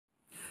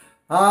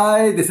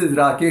Hi, this is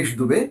Rakesh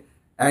Dubey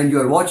and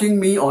you are watching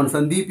me on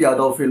Sandeep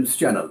Yadav Films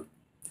channel.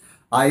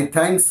 I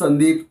thank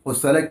Sandeep for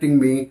selecting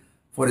me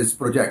for his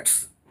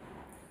projects.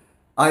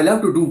 I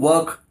love to do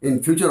work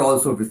in future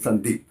also with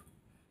Sandeep.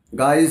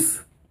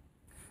 Guys,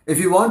 if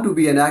you want to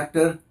be an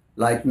actor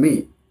like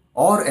me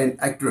or an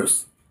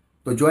actress,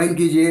 तो join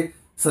कीजिए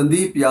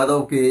संदीप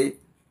यादव के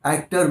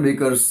actor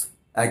makers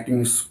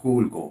acting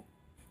school को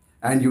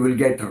and you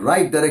will get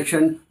right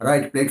direction,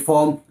 right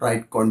platform,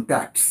 right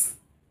contacts.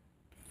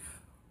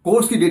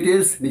 Course की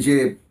details नीचे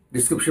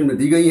description में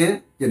दी गई हैं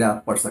जिन्हें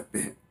आप पढ़ सकते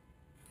हैं.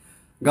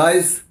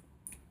 Guys,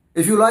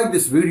 if you like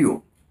this video,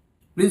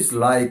 please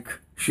like,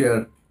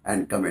 share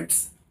and comments.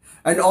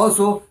 And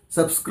also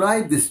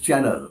subscribe this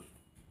channel.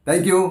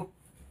 Thank you.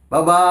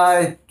 Bye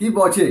bye. Keep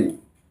watching.